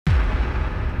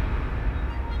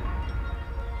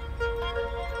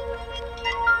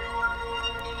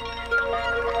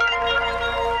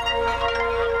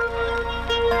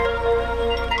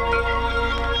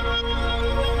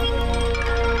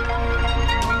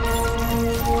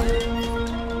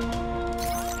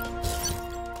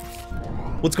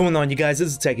What's going on, you guys? This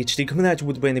is Tech HD coming at you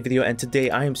with a brand new video, and today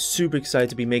I am super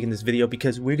excited to be making this video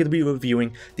because we're going to be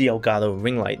reviewing the Elgato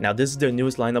ring light. Now, this is their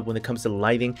newest lineup when it comes to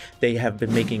lighting. They have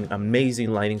been making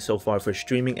amazing lighting so far for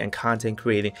streaming and content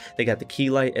creating. They got the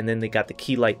key light and then they got the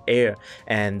key light air,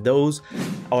 and those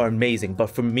are amazing.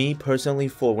 But for me personally,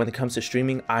 for when it comes to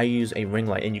streaming, I use a ring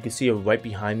light, and you can see it right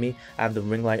behind me. I have the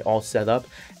ring light all set up,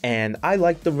 and I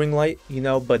like the ring light, you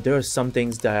know, but there are some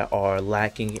things that are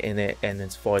lacking in it, and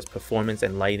as far as performance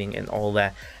and lighting and all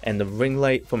that, and the ring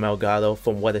light from Elgato,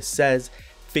 from what it says,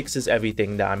 fixes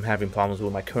everything that I'm having problems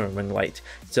with my current ring light.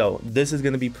 So this is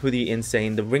going to be pretty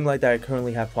insane. The ring light that I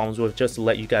currently have problems with, just to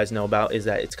let you guys know about, is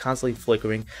that it's constantly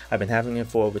flickering. I've been having it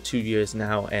for over 2 years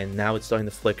now, and now it's starting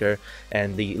to flicker,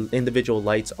 and the individual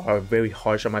lights are very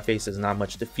harsh on my face. There's not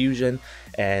much diffusion,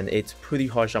 and it's pretty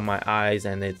harsh on my eyes,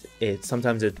 and it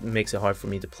sometimes it makes it hard for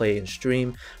me to play and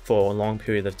stream for a long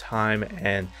period of time,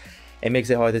 and it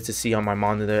makes it harder to see on my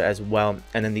monitor as well.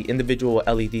 And then the individual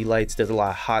LED lights, there's a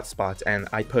lot of hot spots, and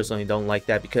I personally don't like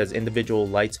that because individual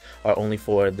lights are only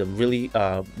for the really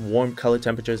warm color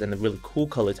temperatures and the really cool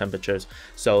color temperatures.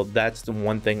 So that's the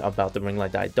one thing about the ring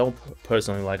light that I don't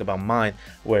personally like about mine,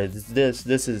 where this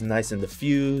is nice and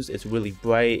diffused, it's really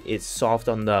bright, it's soft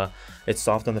on the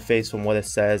face from what it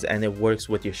says, and it works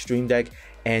with your Stream Deck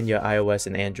and your iOS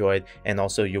and Android, and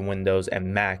also your Windows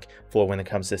and Mac for when it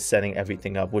comes to setting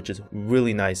everything up, which is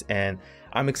really nice. And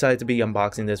I'm excited to be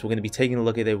unboxing this. We're going to be taking a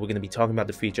look at it, we're going to be talking about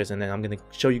the features, and then I'm going to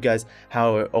show you guys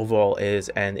how it overall is,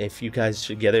 and if you guys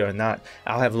should get it or not.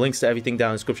 I'll have links to everything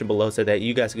down in the description below so that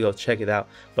you guys can go check it out.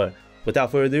 But without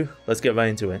further ado, let's get right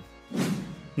into it.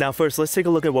 Now first, let's take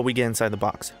a look at what we get inside the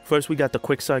box. First, we got the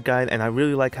quick start guide, and I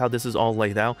really like how this is all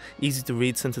laid out. Easy to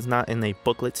read since it's not in a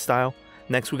booklet style.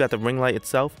 Next, we got the ring light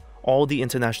itself, all the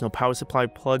international power supply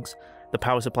plugs, the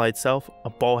power supply itself, a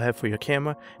ball head for your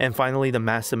camera, and finally the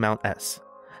master mount S.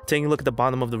 Taking a look at the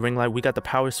bottom of the ring light, we got the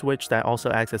power switch that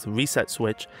also acts as a reset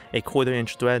switch, a 1/4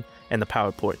 inch thread, and the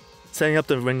power port. Setting up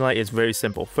the ring light is very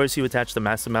simple. First, you attach the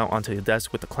master mount onto your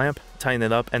desk with the clamp, tighten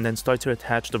it up, and then start to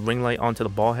attach the ring light onto the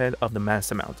ball head of the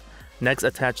master mount. Next,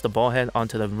 attach the ball head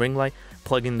onto the ring light,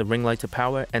 plug in the ring light to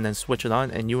power, and then switch it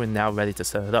on, and you are now ready to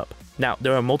set it up. Now,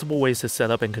 there are multiple ways to set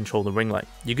up and control the ring light.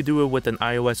 You could do it with an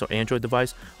iOS or Android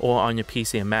device, or on your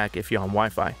PC and Mac if you're on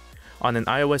Wi-Fi. On an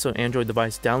iOS or Android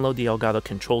device, download the Elgato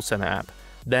Control Center app.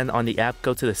 Then on the app,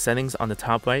 go to the settings on the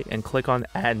top right and click on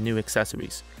Add New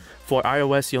Accessories. For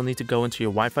iOS, you'll need to go into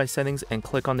your Wi-Fi settings and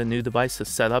click on the new device to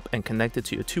set up and connect it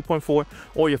to your 2.4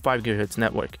 or your 5 GHz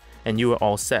network, and you are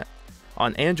all set.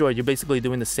 On Android, you're basically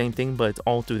doing the same thing, but it's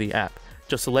all through the app.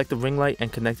 Just select the ring light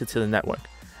and connect it to the network.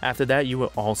 After that, you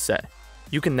are all set.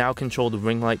 You can now control the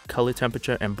ring light color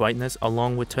temperature and brightness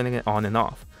along with turning it on and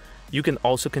off. You can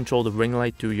also control the ring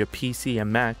light through your PC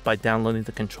and Mac by downloading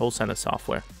the Control Center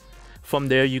software. From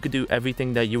there, you could do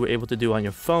everything that you were able to do on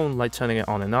your phone, like turning it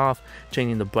on and off,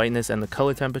 changing the brightness and the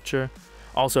color temperature.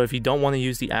 Also, if you don't want to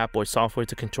use the app or software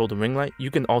to control the ring light, you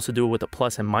can also do it with the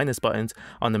plus and minus buttons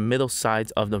on the middle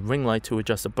sides of the ring light to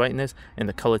adjust the brightness and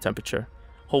the color temperature.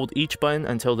 Hold each button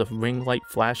until the ring light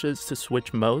flashes to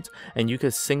switch modes, and you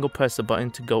can single press the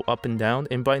button to go up and down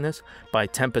in brightness by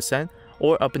 10%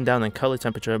 or up and down in color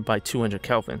temperature by 200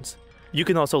 kelvins. You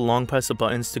can also long press the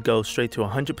buttons to go straight to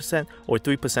 100% or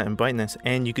 3% in brightness,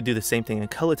 and you could do the same thing in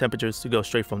color temperatures to go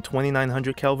straight from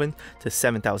 2900 Kelvin to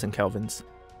 7000 kelvins.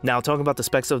 Now, talking about the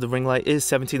specs of the ring light, is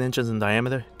 17 inches in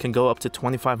diameter, can go up to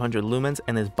 2500 lumens,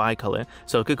 and is bicolor,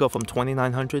 so it could go from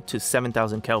 2900 to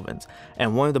 7000 kelvins.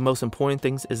 And one of the most important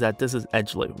things is that this is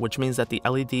edge lit, which means that the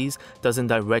LEDs doesn't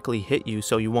directly hit you,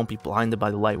 so you won't be blinded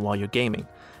by the light while you're gaming.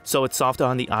 So it's softer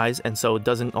on the eyes, and so it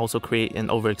doesn't also create an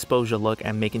overexposure look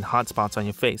and making hot spots on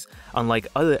your face, unlike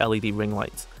other LED ring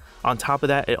lights. On top of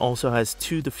that, it also has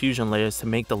 2 diffusion layers to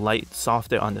make the light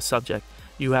softer on the subject.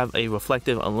 You have a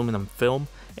reflective aluminum film,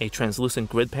 a translucent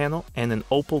grid panel, and an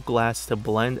opal glass to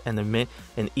blend and emit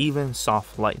an even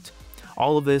soft light.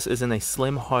 All of this is in a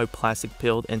slim hard plastic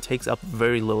build and takes up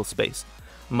very little space.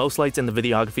 Most lights in the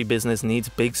videography business needs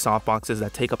big softboxes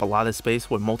that take up a lot of space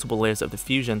with multiple layers of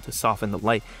diffusion to soften the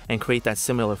light and create that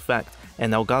similar effect,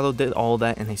 and Elgato did all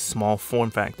that in a small form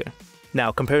factor.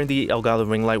 Now, comparing the Elgato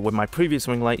ring light with my previous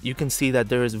ring light, you can see that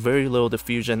there is very little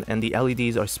diffusion and the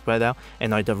LEDs are spread out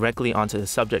and are directly onto the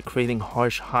subject, creating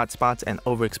harsh hot spots and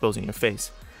overexposing your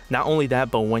face. Not only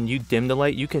that, but when you dim the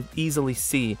light, you can easily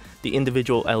see the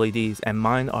individual LEDs, and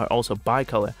mine are also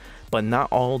bicolor, but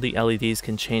not all the LEDs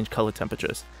can change color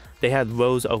temperatures. They had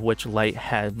rows of which light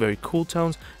had very cool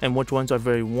tones and which ones are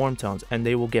very warm tones, and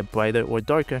they will get brighter or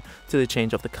darker to the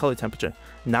change of the color temperature,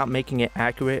 not making it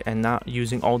accurate and not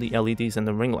using all the LEDs in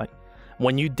the ring light.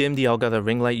 When you dim the Elgato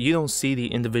ring light, you don't see the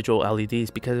individual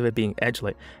LEDs because of it being edge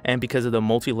lit and because of the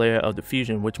multi-layer of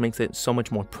diffusion, which makes it so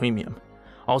much more premium.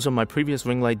 Also, my previous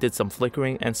ring light did some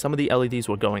flickering and some of the LEDs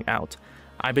were going out.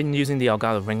 I've been using the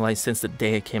Elgato ring light since the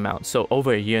day it came out, so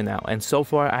over a year now, and so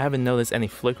far I haven't noticed any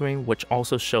flickering, which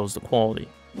also shows the quality.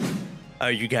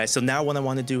 Alright you guys, so now what I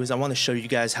want to do is I want to show you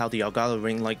guys how the Elgato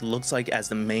ring light looks like as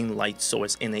the main light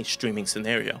source in a streaming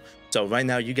scenario. So right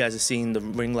now you guys are seeing the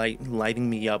ring light lighting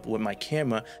me up with my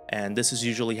camera, and this is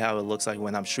usually how it looks like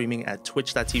when I'm streaming at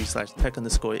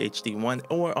twitch.tv/tech_hd1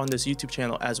 or on this YouTube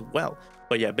channel as well.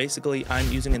 But yeah, basically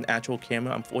I'm using an actual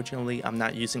camera. Unfortunately, I'm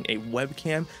not using a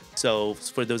webcam. So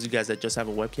for those of you guys that just have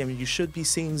a webcam, you should be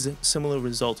seeing similar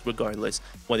results regardless,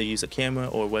 whether you use a camera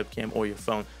or a webcam or your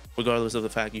phone. Regardless of the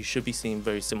fact, you should be seeing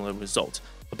very similar results.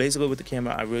 But basically with the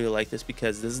camera, I really like this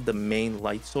because this is the main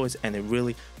light source and it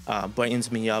really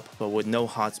brightens me up, but with no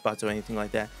hotspots or anything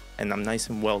like that. And I'm nice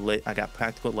and well lit. I got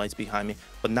practical lights behind me.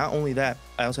 But not only that,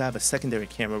 I also have a secondary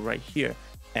camera right here.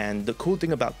 And the cool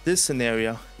thing about this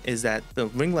scenario is that the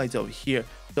ring light's over here,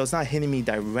 so it's not hitting me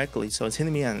directly, so it's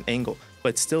hitting me at an angle, but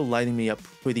it's still lighting me up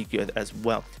pretty good as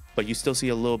well. But you still see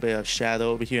a little bit of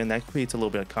shadow over here, and that creates a little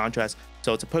bit of contrast.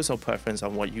 So it's a personal preference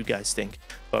on what you guys think.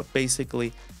 But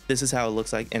basically, this is how it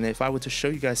looks like. And if I were to show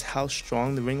you guys how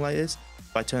strong the ring light is,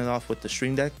 if I turn it off with the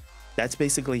Stream Deck, that's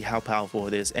basically how powerful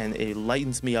it is. And it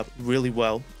lightens me up really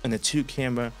well in a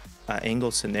 2-camera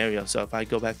angle scenario. So if I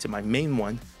go back to my main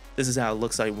one, this is how it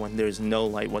looks like when there's no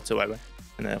light whatsoever.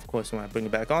 And then of course, when I bring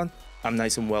it back on, I'm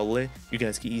nice and well lit. You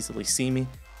guys can easily see me.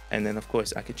 And then of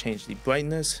course, I could change the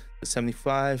brightness to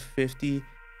 75, 50,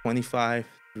 25,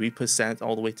 3%,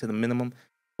 all the way to the minimum.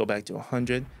 Go back to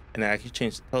 100. And then I can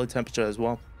change the color temperature as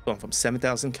well, going from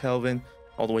 7,000 Kelvin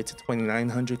all the way to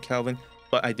 2,900 Kelvin.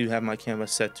 But I do have my camera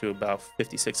set to about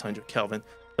 5,600 Kelvin.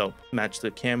 So match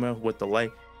the camera with the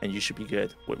light and you should be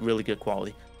good with really good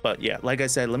quality. But yeah, like I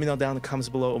said, let me know down in the comments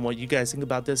below on what you guys think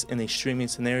about this in a streaming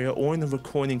scenario or in a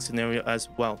recording scenario as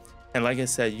well. And like I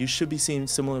said, you should be seeing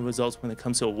similar results when it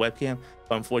comes to a webcam,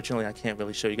 but unfortunately I can't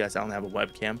really show you guys. I don't have a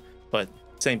webcam, but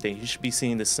same thing, you should be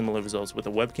seeing the similar results with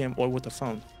a webcam or with a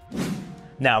phone.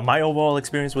 Now, my overall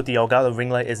experience with the Elgato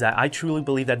ring light is that I truly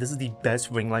believe that this is the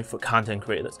best ring light for content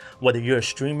creators. Whether you're a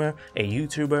streamer, a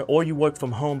YouTuber, or you work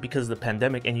from home because of the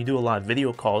pandemic and you do a lot of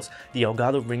video calls, the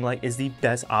Elgato ring light is the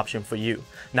best option for you.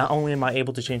 Not only am I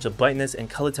able to change the brightness and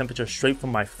color temperature straight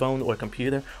from my phone or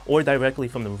computer or directly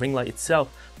from the ring light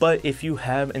itself, but if you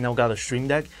have an Elgato Stream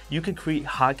Deck, you can create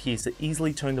hotkeys to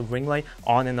easily turn the ring light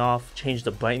on and off, change the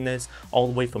brightness all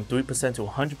the way from 3% to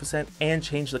 100%, and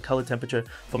change the color temperature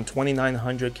from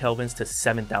 2,900 Kelvins to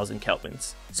 7,000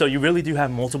 Kelvins. So you really do have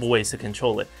multiple ways to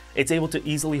control it. It's able to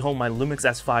easily hold my Lumix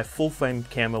S5 full frame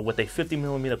camera with a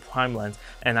 50mm prime lens,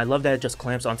 and I love that it just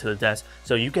clamps onto the desk,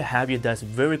 so you can have your desk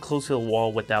very close to the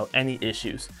wall without any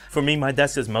issues. For me, my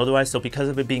desk is motorized, so because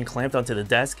of it being clamped onto the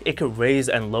desk, it could raise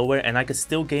and lower, and I could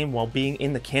still game while being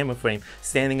in the camera frame,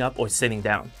 standing up or sitting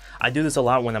down. I do this a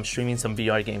lot when I'm streaming some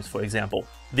VR games, for example.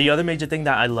 The other major thing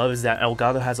that I love is that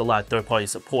Elgato has a lot of third-party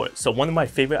support. So one of my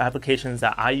favorite applications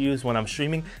that I use when I'm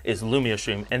streaming is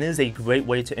Stream, and it is a great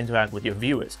way to interact with your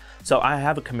viewers. So I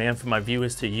have a command for my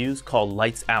viewers to use called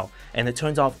Lights Out, and it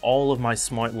turns off all of my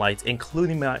smart lights,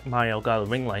 including my Elgato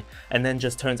ring light, and then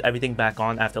just turns everything back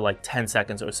on after like 10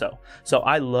 seconds or so. So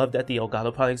I love that the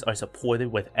Elgato products are supported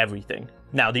with everything.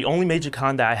 Now, the only major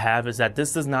con that I have is that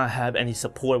this does not have any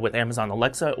support with Amazon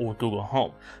Alexa or Google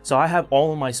Home. So I have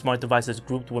all of my smart devices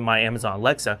grouped with my Amazon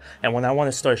Alexa, and when I want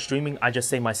to start streaming, I just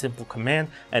say my simple command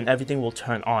and everything will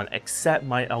turn on except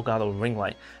my Elgato ring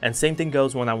light. And same thing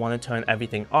goes when I want to turn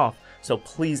everything off. So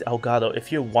please, Elgato,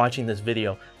 if you're watching this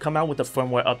video, come out with a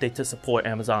firmware update to support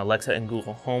Amazon Alexa and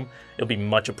Google Home. It'll be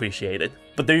much appreciated.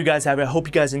 But there you guys have it. I hope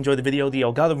you guys enjoyed the video. The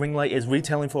Elgato ring light is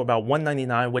retailing for about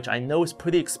 $199, which I know is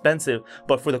pretty expensive,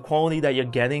 but for the quality that you're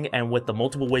getting and with the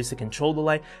multiple ways to control the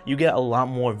light, you get a lot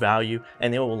more value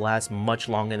and it will last much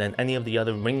longer than any of the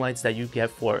other ring lights that you get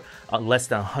for less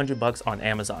than $100 on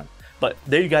Amazon. But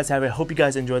there you guys have it. Hope you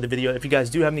guys enjoyed the video. If you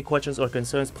guys do have any questions or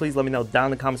concerns, please let me know down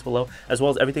in the comments below, as well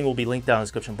as everything will be linked down in the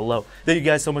description below. Thank you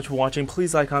guys so much for watching.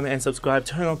 Please like, comment, and subscribe.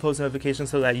 Turn on post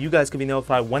notifications so that you guys can be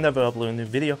notified whenever I upload a new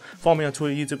video. Follow me on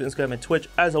Twitter, YouTube, Instagram, and Twitch.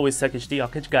 As always, TechHD. I'll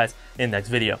catch you guys in the next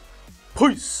video.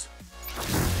 Peace!